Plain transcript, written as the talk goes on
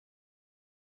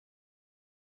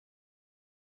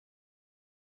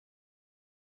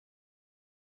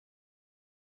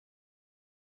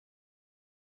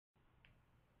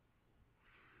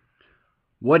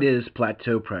What is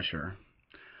plateau pressure?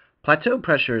 Plateau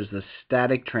pressure is the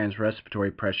static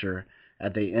transrespiratory pressure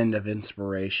at the end of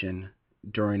inspiration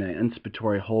during an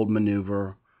inspiratory hold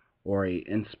maneuver or a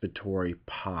inspiratory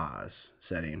pause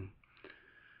setting.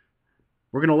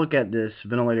 We're going to look at this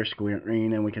ventilator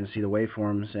screen and we can see the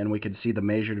waveforms and we can see the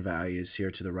measured values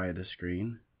here to the right of the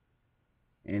screen.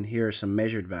 And here are some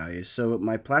measured values. So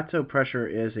my plateau pressure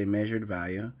is a measured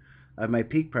value. I have my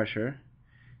peak pressure,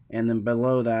 and then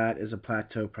below that is a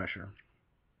plateau pressure.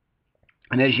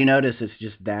 And as you notice, it's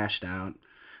just dashed out.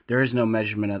 There is no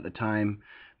measurement at the time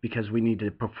because we need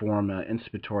to perform an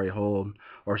inspiratory hold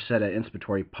or set an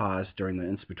inspiratory pause during the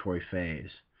inspiratory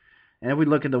phase. And if we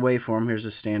look at the waveform, here's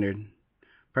a standard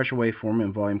pressure waveform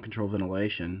in volume control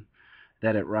ventilation,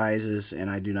 that it rises and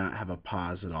I do not have a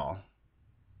pause at all.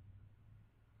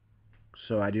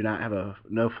 So I do not have a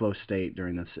no flow state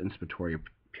during this inspiratory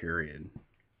period.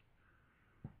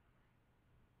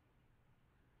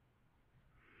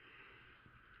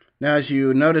 Now, as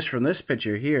you notice from this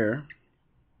picture here,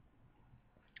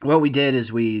 what we did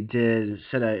is we did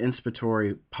set an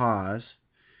inspiratory pause,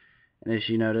 and as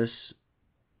you notice,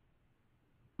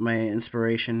 my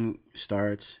inspiration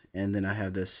starts, and then I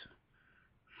have this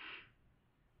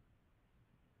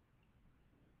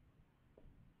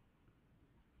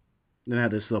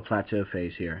little plateau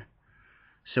phase here.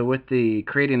 So with the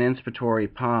creating an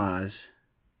inspiratory pause,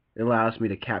 it allows me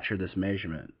to capture this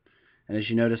measurement. And as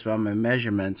you notice on my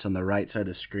measurements on the right side of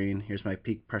the screen, here's my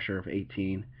peak pressure of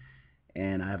 18,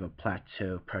 and I have a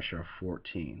plateau pressure of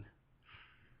 14.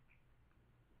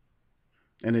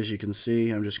 And as you can see,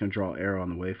 I'm just going to draw an arrow on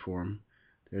the waveform.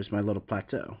 There's my little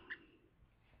plateau.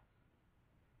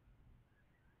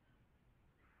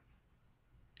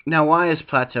 Now, why is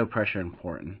plateau pressure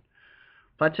important?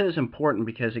 Plateau is important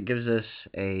because it gives us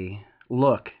a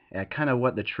look at kind of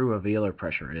what the true alveolar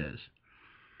pressure is.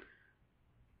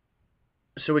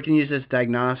 So we can use this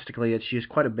diagnostically. It's used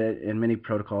quite a bit in many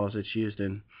protocols. It's used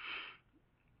in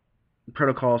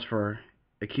protocols for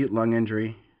acute lung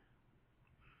injury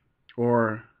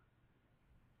or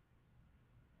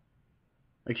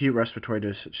acute respiratory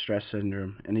distress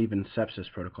syndrome, and even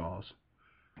sepsis protocols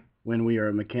when we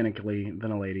are mechanically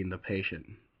ventilating the patient.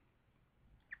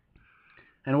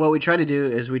 And what we try to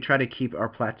do is we try to keep our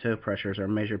plateau pressures, our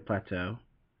measured plateau,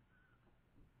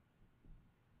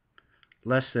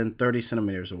 less than 30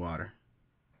 centimeters of water.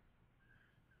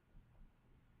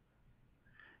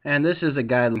 And this is a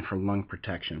guideline for lung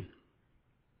protection.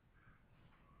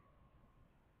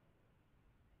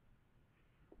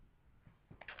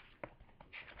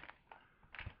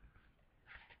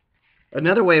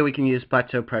 Another way we can use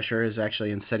plateau pressure is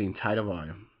actually in setting tidal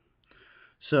volume.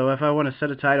 So if I want to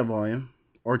set a tidal volume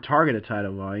or target a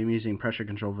tidal volume using pressure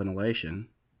control ventilation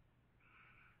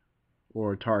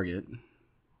or target,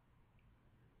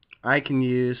 I can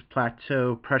use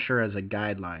plateau pressure as a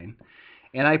guideline.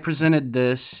 And I presented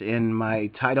this in my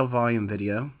tidal volume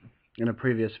video, in a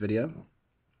previous video.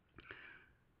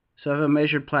 So I have a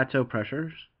measured plateau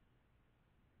pressures,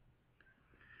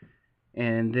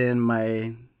 and then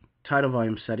my tidal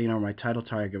volume setting, or my tidal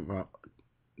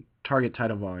target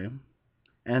tidal volume.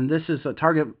 And this is a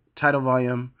target tidal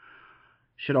volume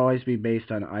should always be based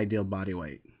on ideal body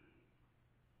weight.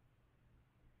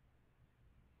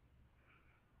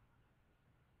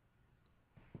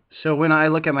 So when I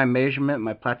look at my measurement,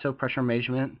 my plateau pressure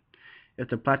measurement, if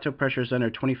the plateau pressure is under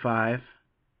 25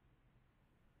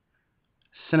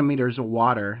 centimeters of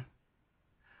water,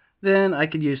 then I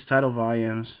could use tidal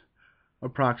volumes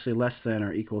approximately less than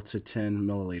or equal to 10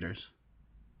 milliliters.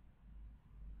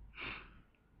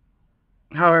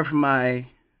 However, if my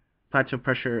plateau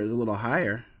pressure is a little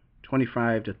higher,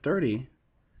 25 to 30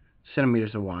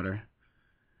 centimeters of water,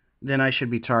 then I should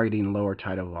be targeting lower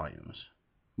tidal volumes,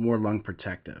 more lung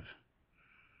protective,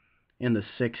 in the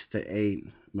 6 to 8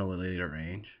 milliliter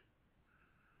range.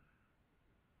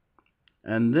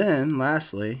 And then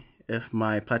lastly, if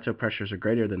my plateau pressures are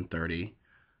greater than 30,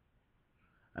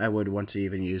 I would want to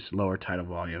even use lower tidal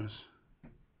volumes,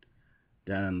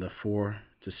 down in the 4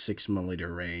 to 6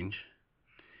 milliliter range,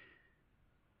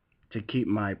 to keep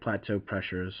my plateau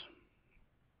pressures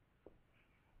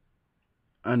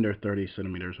under 30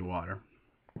 centimeters of water.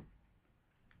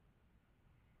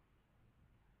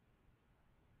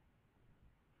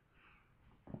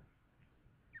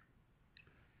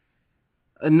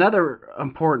 Another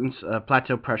importance of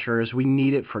plateau pressure is we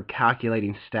need it for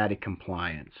calculating static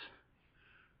compliance.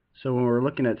 So when we're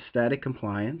looking at static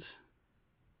compliance,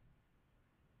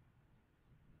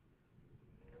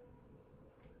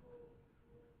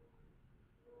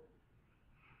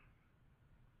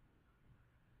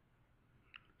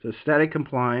 so static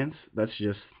compliance, that's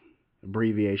just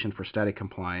abbreviation for static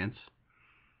compliance.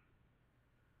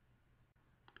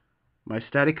 My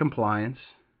static compliance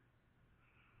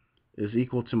is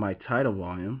equal to my tidal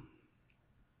volume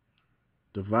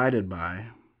divided by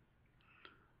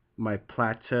my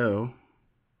plateau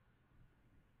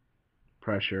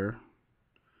pressure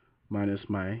minus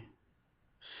my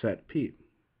set PEEP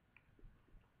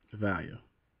value.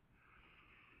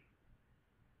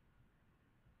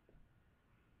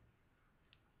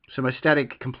 So my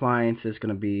static compliance is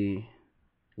going to be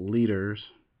liters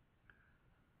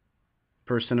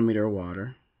per centimeter of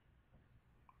water.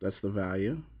 That's the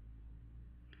value.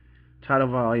 Tidal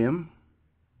volume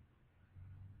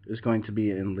is going to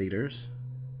be in liters.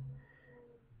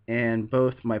 And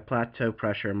both my plateau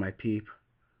pressure and my PEEP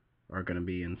are going to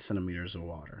be in centimeters of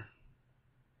water.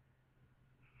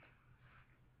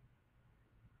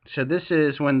 So this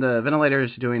is when the ventilator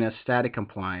is doing a static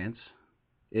compliance,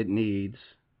 it needs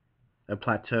a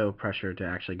plateau pressure to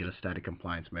actually get a static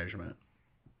compliance measurement.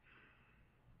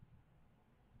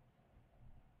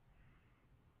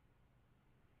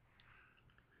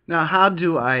 Now, how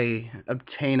do I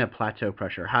obtain a plateau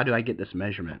pressure? How do I get this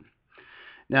measurement?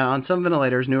 Now, on some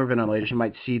ventilators, newer ventilators, you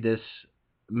might see this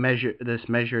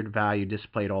measured value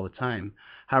displayed all the time.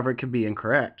 However, it could be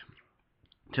incorrect.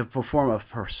 To perform a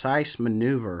precise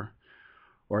maneuver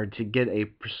or to get a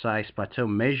precise plateau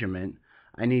measurement,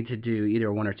 I need to do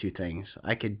either one or two things.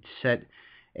 I could set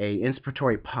an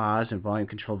inspiratory pause in volume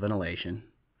control ventilation,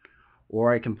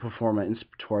 or I can perform an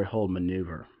inspiratory hold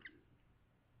maneuver.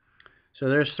 So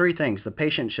there's three things. The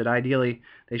patient should ideally,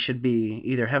 they should be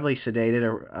either heavily sedated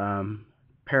or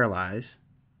paralyzed.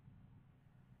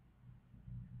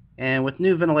 And with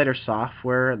new ventilator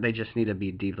software, they just need to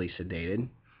be deeply sedated.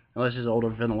 Unless it's an older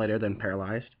ventilator, then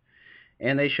paralyzed.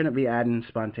 And they shouldn't be adding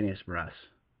spontaneous breaths.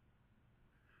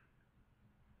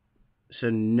 So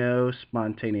no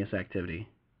spontaneous activity.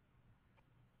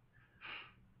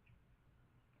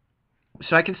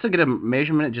 So I can still get a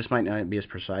measurement, it just might not be as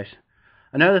precise.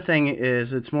 Another thing is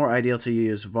it's more ideal to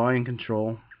use volume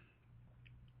control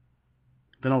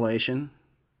ventilation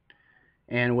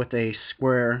and with a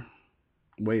square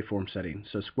waveform setting.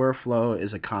 So square flow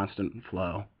is a constant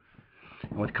flow.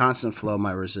 And with constant flow,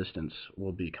 my resistance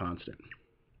will be constant.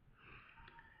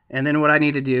 And then what I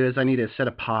need to do is I need to set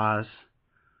a pause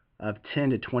of 10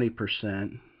 to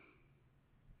 20%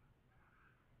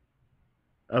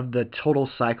 of the total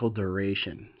cycle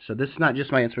duration. So this is not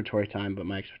just my inspiratory time, but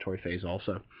my expiratory phase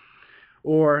also.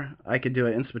 Or I could do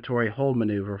an inspiratory hold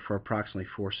maneuver for approximately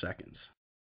 4 seconds.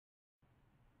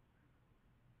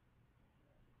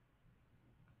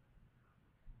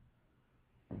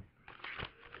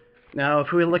 Now,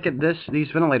 if we look at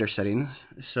these ventilator settings,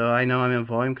 so I know I'm in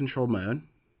volume control mode.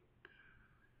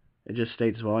 It just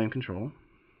states volume control.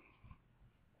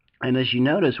 And as you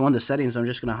notice, one of the settings, I'm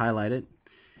just going to highlight it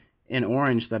in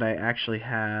orange, that I actually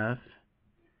have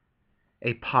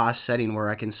a pause setting where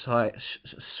I can set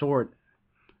an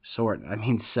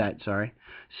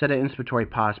inspiratory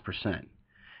pause %.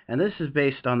 And this is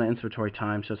based on the inspiratory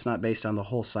time, so it's not based on the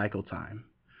whole cycle time.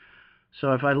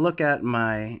 So if I look at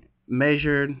my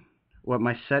measured, what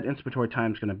my set inspiratory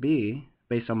time is going to be,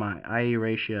 based on my IE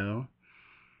ratio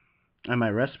and my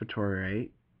respiratory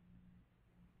rate,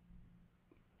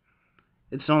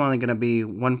 it's only going to be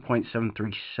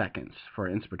 1.73 seconds for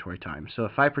inspiratory time. So a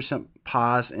 5%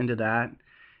 pause into that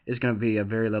is going to be a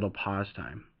very little pause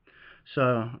time.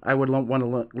 So I would want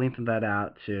to lengthen that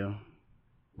out to,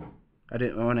 I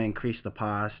didn't want to increase the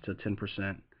pause to 10%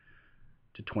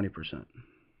 to 20%.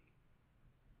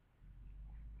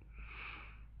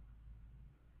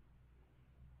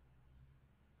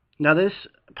 Now this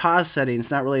pause setting is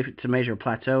not really to measure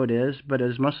plateau, it is, but it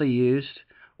is mostly used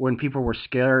when people were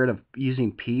scared of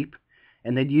using PEEP,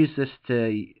 and they'd use this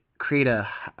to create a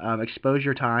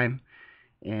exposure time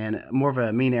and more of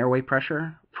a mean airway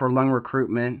pressure for lung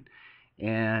recruitment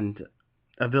and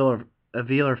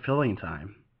alveolar filling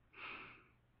time.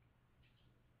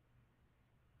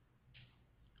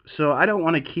 So I don't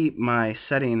want to keep my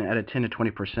setting at a 10 to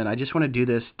 20%. I just want to do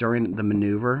this during the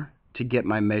maneuver to get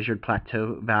my measured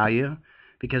plateau value,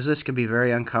 because this could be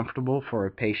very uncomfortable for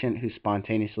a patient who's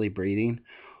spontaneously breathing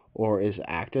or is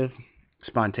active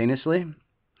spontaneously,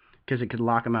 because it could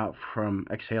lock them out from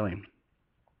exhaling.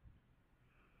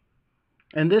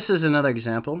 And this is another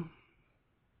example.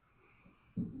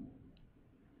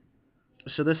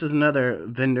 So this is another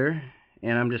vendor,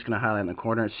 and I'm just going to highlight in the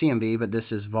corner. It's CMV, but this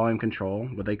is volume control,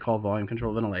 what they call volume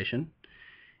control ventilation.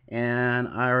 And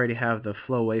I already have the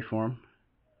flow waveform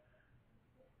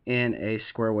in a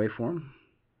square waveform.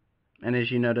 And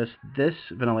as you notice, this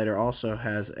ventilator also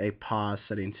has a pause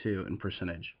setting too in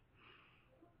percentage.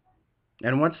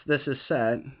 And once this is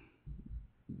set,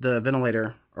 the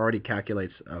ventilator already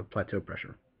calculates plateau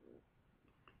pressure.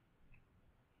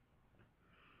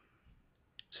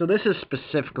 So this is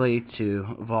specifically to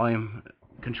volume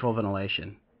control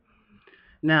ventilation.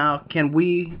 Now, can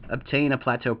we obtain a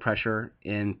plateau pressure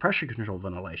in pressure control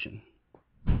ventilation?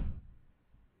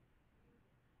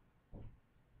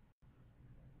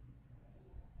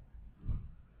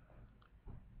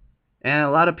 And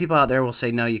a lot of people out there will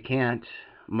say, no, you can't.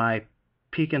 My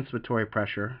peak inspiratory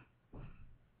pressure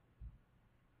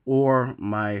or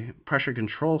my pressure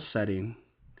control setting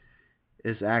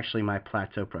is actually my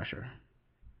plateau pressure.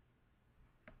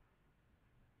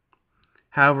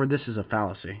 However, this is a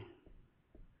fallacy.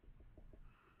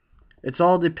 It's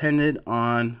all dependent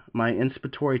on my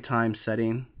inspiratory time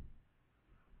setting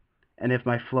and if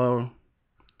my flow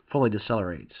fully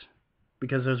decelerates.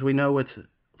 Because as we know with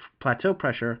plateau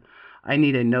pressure, I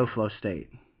need a no flow state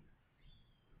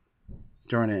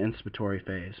during an inspiratory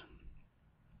phase.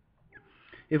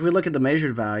 If we look at the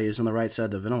measured values on the right side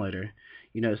of the ventilator,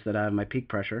 you notice that I have my peak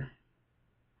pressure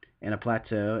and a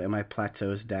plateau, and my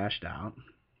plateau is dashed out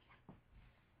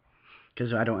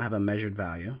because I don't have a measured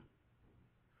value.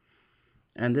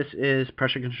 And this is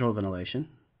pressure control ventilation.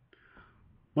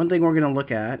 One thing we're going to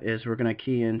look at is we're going to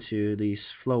key into the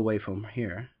flow waveform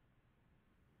here.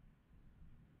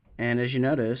 And as you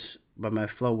notice by my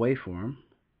flow waveform,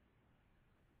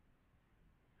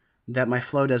 that my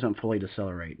flow doesn't fully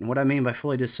decelerate. And what I mean by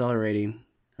fully decelerating,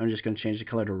 I'm just going to change the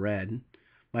color to red.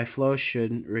 My flow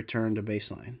should return to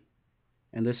baseline.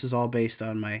 And this is all based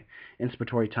on my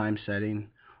inspiratory time setting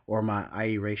or my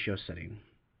IE ratio setting.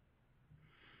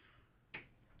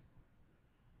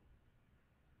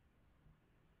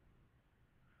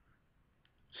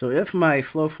 So if my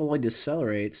flow fully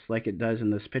decelerates like it does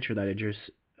in this picture that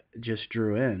I just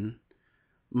drew in,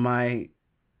 my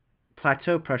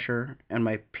plateau pressure and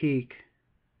my peak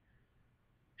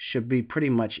should be pretty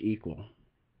much equal.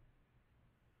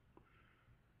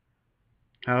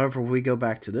 However, if we go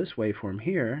back to this waveform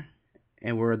here,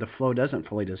 and where the flow doesn't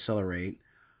fully decelerate,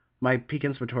 my peak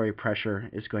inspiratory pressure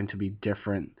is going to be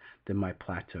different than my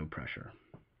plateau pressure.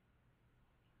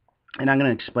 And I'm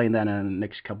going to explain that in the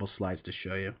next couple slides to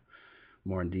show you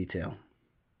more in detail.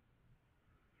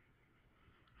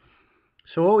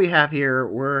 So what we have here,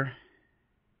 we're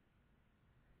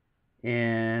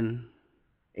in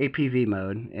APV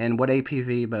mode, and what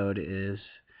APV mode is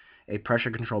a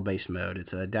pressure control based mode.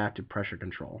 It's an adaptive pressure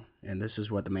control, and this is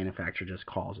what the manufacturer just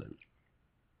calls it.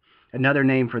 Another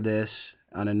name for this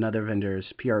on another vendor is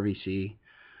PRVC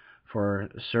for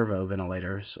servo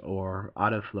ventilators, or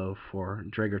autoflow for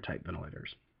Draeger type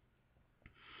ventilators.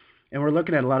 And we're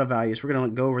looking at a lot of values. We're going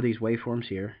to go over these waveforms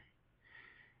here,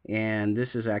 and this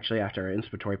is actually after our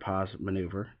inspiratory pause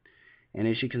maneuver. And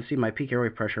as you can see, my peak airway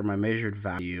pressure, my measured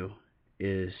value,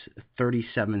 is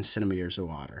 37 centimeters of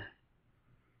water.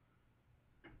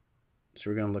 So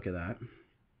we're going to look at that.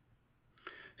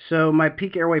 So my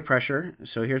peak airway pressure,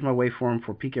 so here's my waveform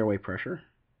for peak airway pressure.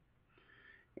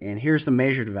 And here's the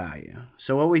measured value.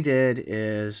 So what we did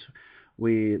is,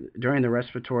 during the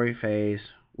respiratory phase,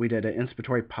 we did an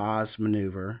inspiratory pause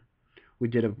maneuver. We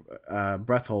did a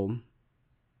breath hold.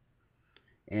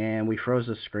 And we froze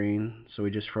the screen. So we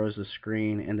just froze the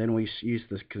screen. And then we used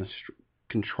this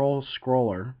control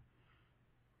scroller.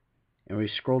 And we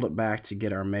scrolled it back to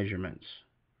get our measurements.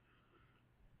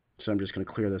 So I'm just going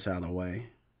to clear this out of the way.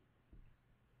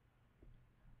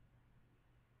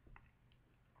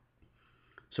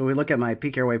 So we look at my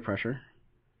peak airway pressure.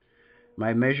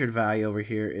 My measured value over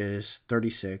here is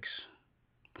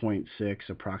 36.6,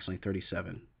 approximately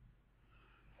 37.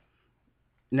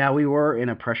 Now we were in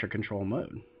a pressure control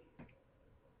mode.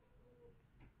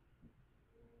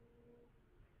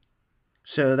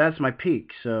 So that's my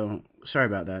peak. So sorry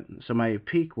about that. So my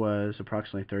peak was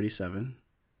approximately 37.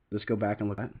 Let's go back and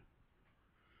look at it.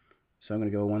 So I'm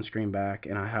going to go one screen back,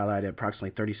 and I highlighted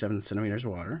approximately 37 centimeters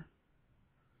of water.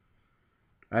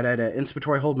 I did an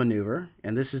inspiratory hold maneuver,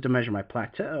 and this is to measure my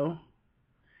plateau.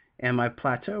 And my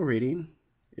plateau reading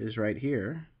is right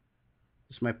here.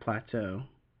 This is my plateau.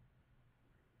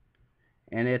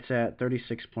 And it's at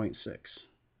 36.6.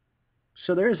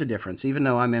 So there is a difference, even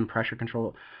though I'm in pressure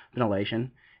control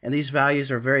ventilation. And these values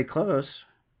are very close.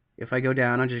 If I go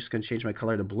down, I'm just going to change my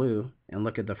color to blue and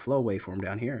look at the flow waveform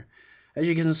down here. As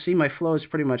you can see, my flow is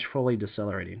pretty much fully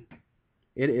decelerating.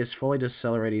 It is fully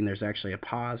decelerating. There's actually a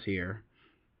pause here.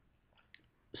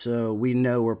 So we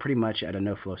know we're pretty much at a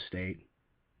no-flow state.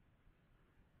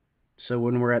 So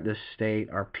when we're at this state,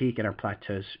 our peak and our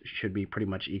plateaus should be pretty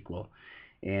much equal.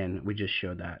 And we just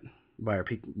showed that by our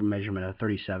peak measurement of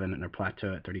 37 and our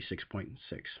plateau at 36.6.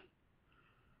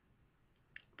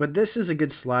 But this is a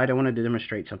good slide. I wanted to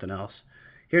demonstrate something else.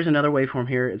 Here's another waveform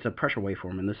here. It's a pressure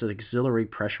waveform, and this is auxiliary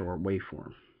pressure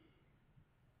waveform.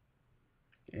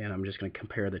 And I'm just going to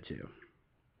compare the two.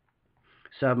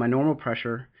 So I have my normal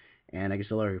pressure and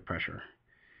auxiliary pressure.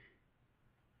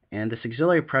 And this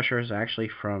auxiliary pressure is actually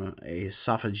from a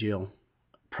esophageal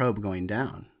probe going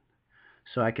down.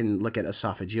 So I can look at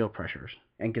esophageal pressures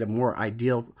and get a more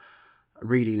ideal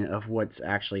reading of what's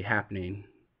actually happening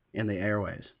in the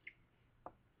airways,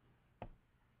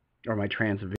 or my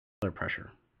transvelar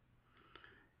pressure.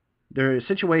 There are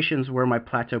situations where my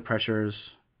plateau pressures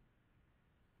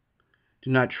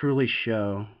do not truly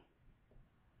show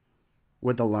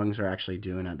what the lungs are actually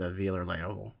doing at the velar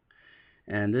level.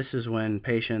 And this is when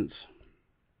patients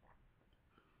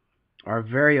are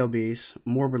very obese,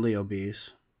 morbidly obese.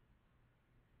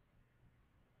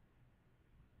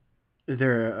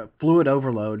 They're fluid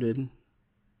overloaded,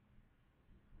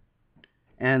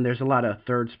 and there's a lot of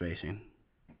third spacing.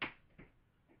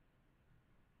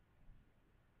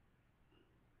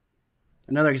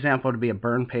 Another example would be a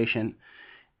burn patient,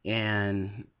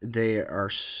 and they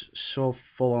are so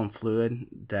full on fluid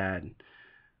that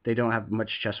they don't have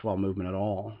much chest wall movement at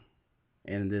all.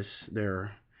 And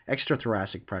their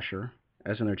extrathoracic pressure,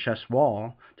 as in their chest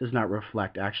wall, does not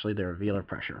reflect actually their velar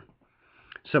pressure.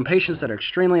 Some patients that are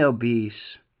extremely obese,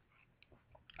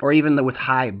 or even with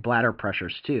high bladder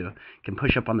pressures too, can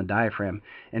push up on the diaphragm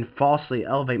and falsely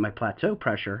elevate my plateau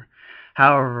pressure.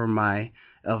 However, my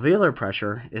alveolar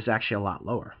pressure is actually a lot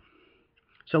lower.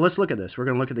 So let's look at this. We're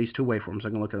going to look at these two waveforms.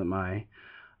 I'm going to look at my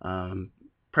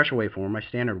pressure waveform, my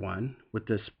standard one, with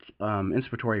this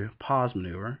inspiratory pause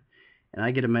maneuver, and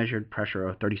I get a measured pressure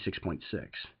of 36.6.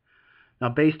 Now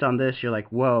based on this, you're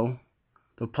like, whoa,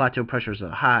 the plateau pressures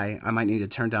are high. I might need to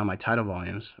turn down my tidal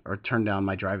volumes or turn down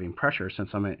my driving pressure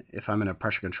if I'm in a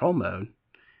pressure control mode,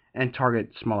 and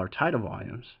target smaller tidal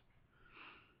volumes.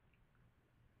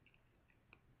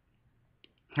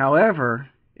 However,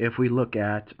 if we look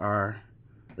at our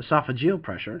esophageal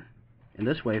pressure in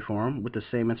this waveform with the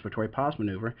same inspiratory pause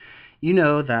maneuver, you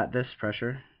know that this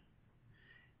pressure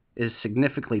is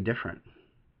significantly different.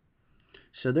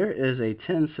 So there is a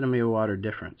 10 centimeter water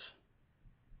difference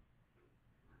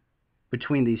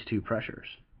between these two pressures.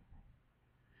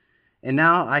 And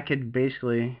now I could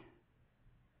basically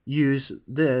use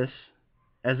this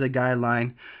as a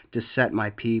guideline to set my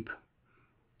PEEP,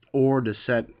 or to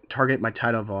target my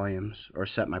tidal volumes, or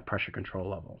set my pressure control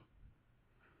level.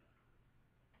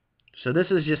 So this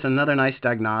is just another nice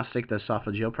diagnostic, the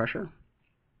esophageal pressure,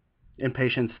 in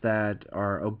patients that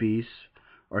are obese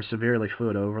or severely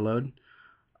fluid overload.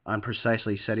 I'm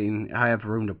precisely setting, I have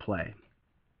room to play.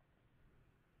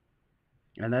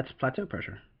 And that's plateau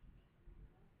pressure.